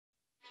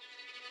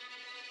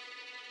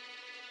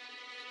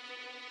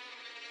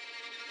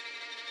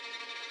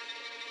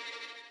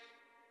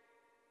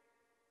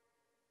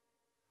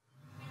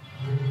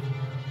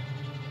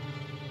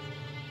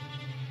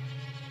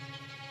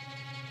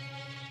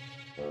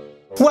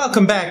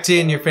Welcome back to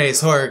In Your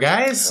Face Horror,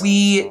 guys.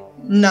 We,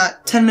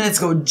 not 10 minutes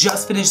ago,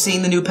 just finished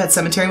seeing the new Pet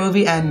Sematary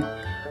movie, and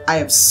I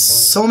have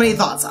so many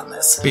thoughts on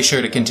this. Be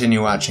sure to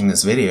continue watching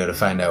this video to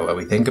find out what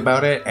we think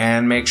about it,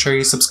 and make sure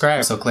you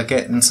subscribe. So click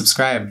it and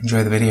subscribe.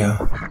 Enjoy the video.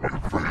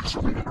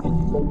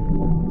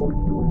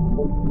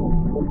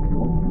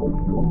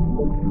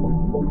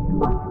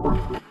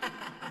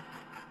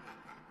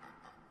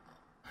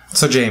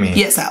 So Jamie.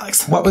 Yes,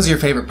 Alex. What was your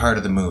favorite part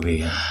of the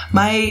movie?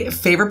 My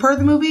favorite part of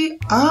the movie?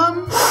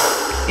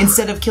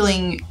 Instead of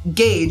killing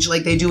Gage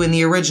like they do in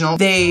the original,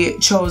 they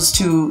chose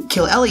to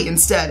kill Ellie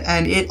instead,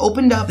 and it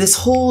opened up this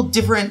whole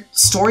different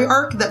story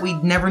arc that we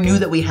never knew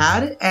that we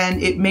had,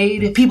 and it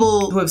made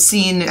people who have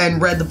seen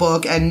and read the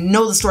book and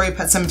know the story of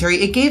Pet Sematary,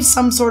 it gave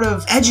some sort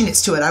of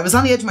edginess to it. I was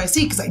on the edge of my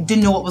seat because I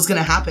didn't know what was going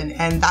to happen,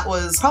 and that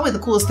was probably the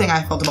coolest thing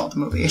I felt about the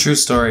movie. True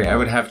story. I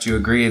would have to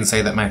agree and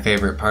say that my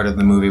favorite part of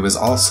the movie was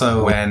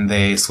also when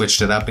they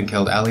switched it up and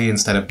killed Ellie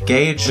instead of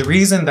Gage. The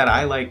reason that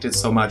I liked it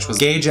so much was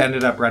Gage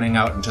ended up running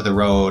out into the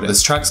road.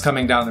 This truck's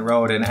coming down the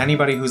road, and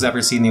anybody who's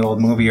ever seen the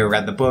old movie or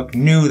read the book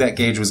knew that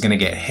Gage was going to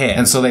get hit.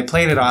 And so they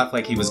played it off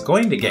like he was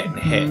going to get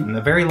hit. In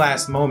the very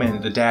last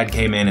moment, the dad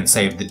came in and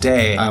saved the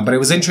day. But it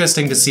was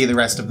interesting to see the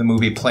rest of the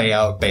movie play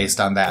out based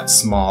on that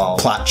small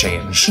plot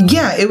change.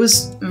 Yeah, it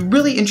was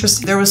really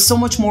interesting. There was so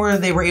much more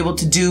they were able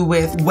to do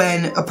with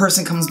when a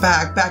person comes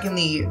back. Back in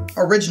the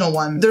original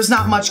one, there's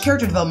not much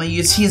character development.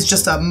 He's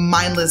just a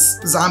mindless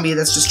zombie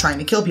that's just trying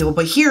to kill people.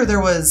 But here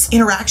there was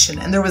interaction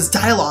and there was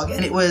dialogue,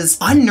 and it was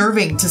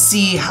unnerving to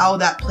see how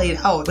that played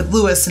out with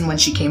Lewis and when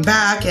she came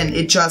back, and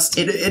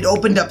it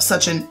opened up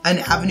such an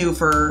avenue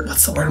for,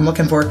 what's the word I'm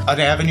looking for?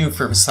 An avenue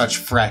for such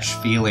fresh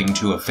feeling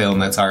to a film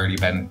that's already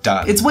been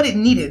done. It's what it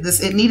needed.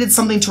 It needed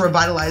something to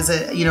revitalize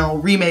it. You know,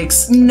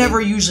 remakes never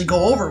usually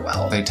go over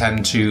well. They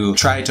tend to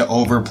try to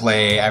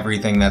overplay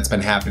everything that's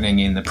been happening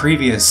in the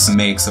previous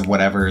makes of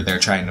whatever they're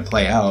trying to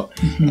play out,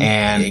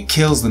 and it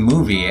kills the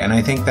movie. And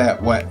I think that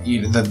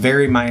the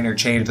very minor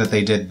change that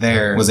they did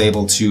there was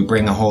able to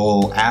bring a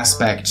whole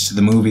aspect to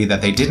the movie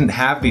that they didn't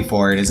have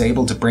before. It is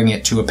able to bring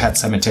it to a Pet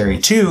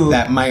Sematary 2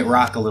 that might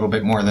rock a little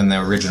bit more than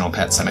the original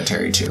Pet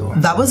Sematary 2.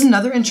 That was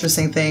another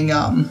interesting thing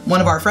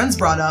one of our friends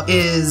brought up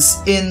is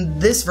in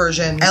this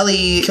version,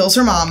 Ellie kills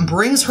her mom,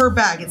 brings her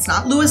back. It's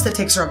not Lewis that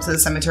takes her up to the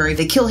cemetery.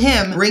 They kill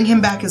him, bring him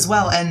back as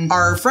well. And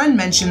our friend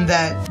mentioned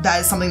that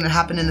that is something that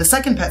happened in the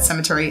second Pet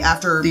Sematary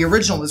after the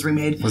original was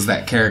remade. Was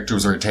that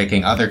characters were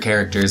taking other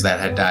characters that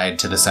had died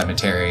to the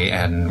cemetery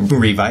and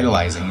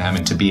revitalizing them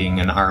into being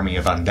an army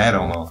of undead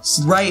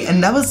almost. Right,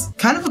 and that was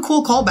kind of a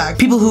cool callback.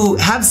 People who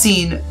have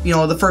seen, you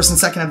know, the first and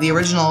second of the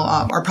original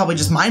are probably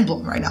just mind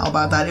blown right now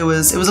about that. It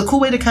was a cool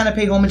way to kind of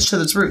pay homage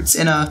to its roots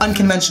in an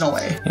unconventional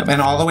way. Yep,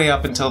 and all the way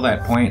up until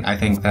that point, I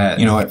think that,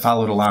 you know, it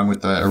followed along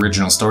with the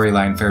original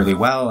storyline fairly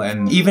well,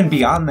 and even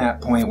beyond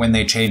that point when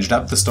they changed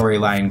up the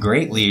storyline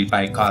greatly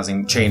by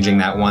changing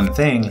that one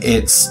thing,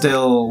 it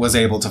still was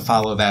able to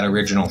follow that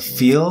original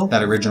feel,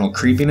 that original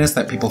creepiness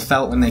that people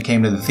felt when they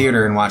came to the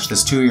theater and watched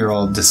this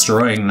 2-year-old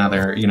destroying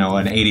another, you know,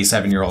 an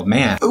 87-year-old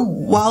man.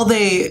 While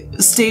they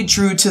stayed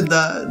true to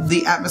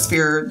the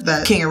atmosphere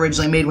that King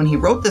originally made when he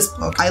wrote this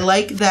book, I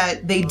like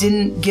that they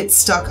didn't get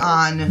stuck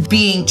on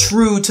being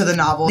true to the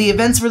novel. The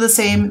events were the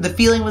same, the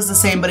feeling was the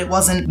same, but it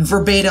wasn't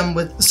verbatim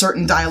with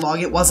certain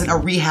dialogue. It wasn't a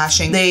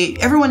rehashing.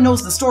 Everyone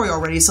knows the story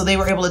already, so they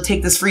were able to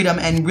take this freedom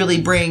and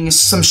really bring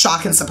some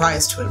shock and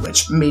surprise to it,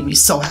 which made me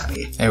so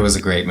happy. It was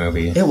a great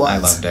movie. It was. I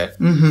loved it.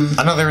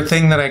 Another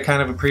thing that I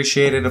kind of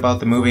appreciated about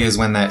the movie is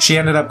when she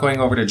ended up going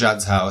over to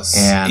Judd's house,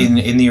 and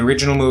in the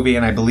original movie,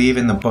 and I believe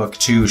in the book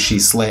too, she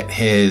slit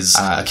his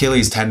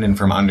Achilles tendon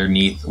from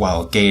underneath,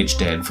 well, Gage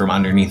did, from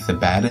underneath the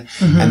bed.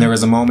 And there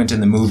was a moment in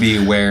the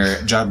movie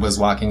where Judd was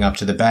walking up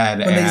to the bed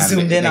when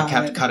and they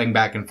kept cutting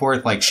back and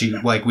forth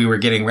like we were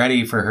getting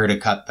ready for her to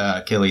cut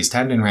the Achilles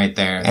tendon right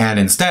there. And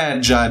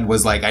instead, Judd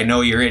was like, I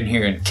know you're in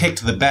here, and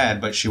kicked the bed,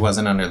 but she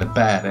wasn't under the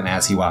bed. And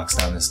as he walks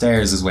down the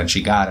stairs is when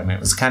she got him. It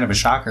was kind of a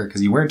shocker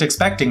because you weren't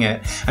expecting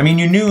it. I mean,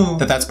 you knew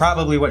that that's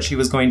probably what she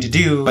was going to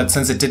do, but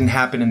since it didn't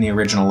happen in the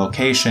original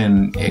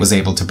location, it was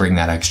able to bring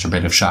that extra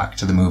bit of shock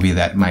to the movie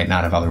that might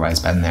not have otherwise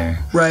been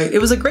there. Right. It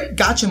was a great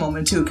gotcha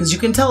moment too, because you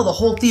can tell the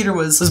whole theater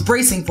was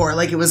bracing for it,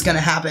 like it was going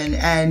to happen,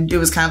 and it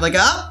was kind of like,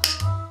 oh,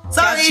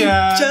 sorry,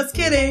 gotcha. Just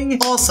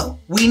kidding. Also,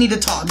 we need to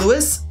talk.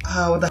 Lewis,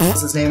 what the hell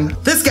is his name?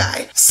 This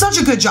guy, such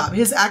a good job.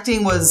 His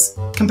acting was,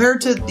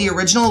 compared to the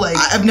original, like,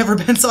 I've never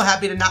been so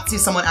happy to not see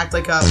someone act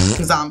like a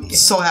zombie.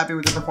 So happy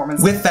with the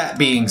performance. With that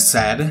being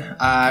said,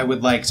 I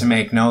would like to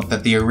make note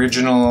that the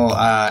original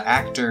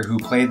actor who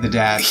played the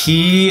dad,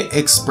 he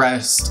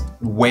expressed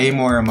way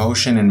more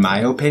emotion, in my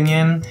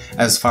opinion,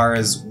 as far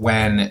as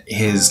when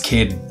his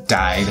kid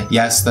died.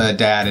 Yes, the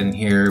dad in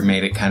here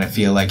made it kind of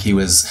feel like he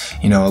was,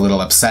 you know, a little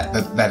upset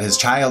that his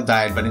child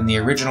died, but in the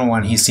original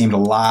one, he seemed a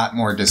lot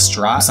more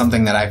distraught,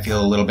 something that I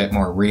feel a little bit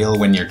more real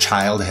when your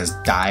child has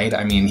died.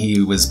 I mean,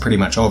 he was pretty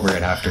much over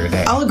it after a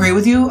day. I'll agree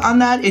with you on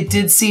that. It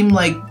did seem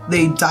like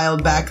they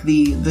dialed back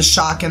the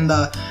shock and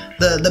the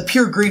the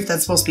pure grief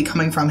that's supposed to be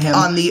coming from him.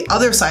 On the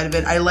other side of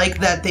it, I like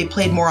that they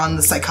played more on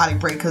the psychotic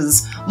break,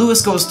 because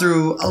Lewis goes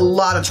through a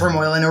lot of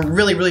turmoil in a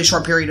really, really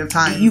short period of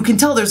time. You can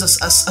tell there's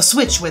a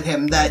switch with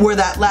him, that where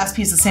that last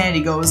piece of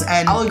sanity goes,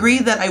 and I'll agree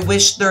that I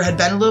wish there had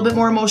been a little bit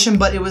more emotion,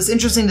 but it was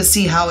interesting to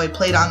see how it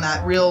played on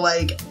that real,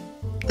 like,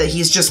 that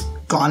he's just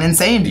gone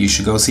insane. You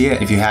should go see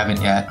it if you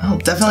haven't yet. Oh,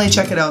 definitely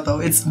check it out, though.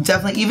 It's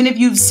definitely, even if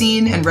you've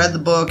seen and read the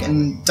book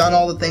and done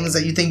all the things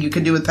that you think you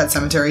could do with Pet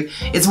Sematary,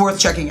 it's worth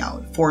checking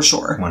out, for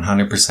sure.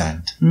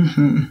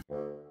 100%.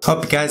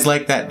 Hope you guys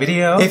liked that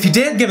video. If you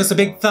did, give us a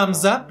big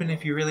thumbs up, and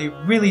if you really,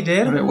 really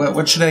did,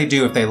 what should they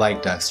do if they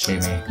liked us,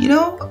 Jamie? You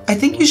know, I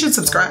think you should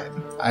subscribe.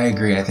 I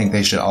agree. I think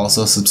they should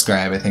also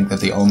subscribe. I think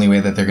that the only way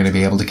that they're going to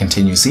be able to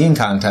continue seeing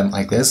content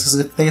like this is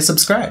if they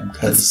subscribe.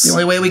 It's the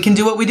only way we can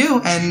do what we do.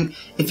 And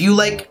if you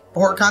like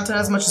horror content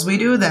as much as we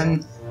do,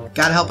 then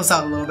gotta help us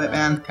out a little bit,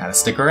 man. Gotta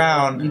stick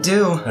around. You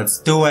do. Let's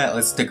do it.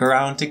 Let's stick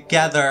around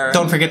together.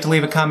 Don't forget to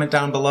leave a comment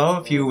down below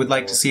if you would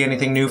like to see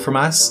anything new from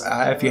us.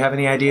 If you have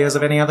any ideas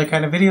of any other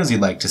kind of videos you'd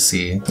like to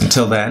see.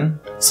 Until then,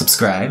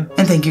 subscribe.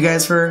 And thank you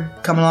guys for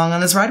coming along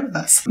on this ride with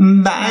us.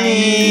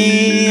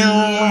 Bye.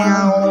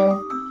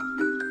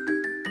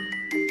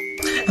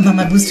 I'm on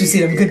my booster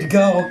seat. I'm good to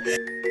go.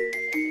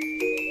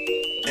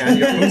 Yeah,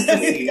 your booster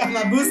seat. Got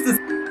my booster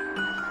seat.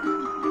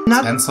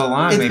 It's been so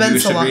long. Maybe we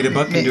should read a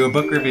book and do a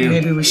book review.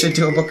 Maybe we should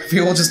do a book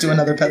review. We'll just do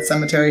another Pet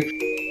Sematary.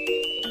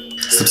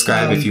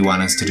 Subscribe if you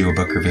want us to do a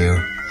book review.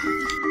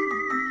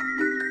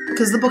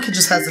 Because the book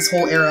just has this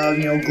whole era of,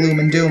 you know, gloom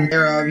and doom.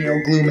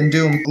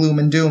 Gloom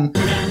and doom.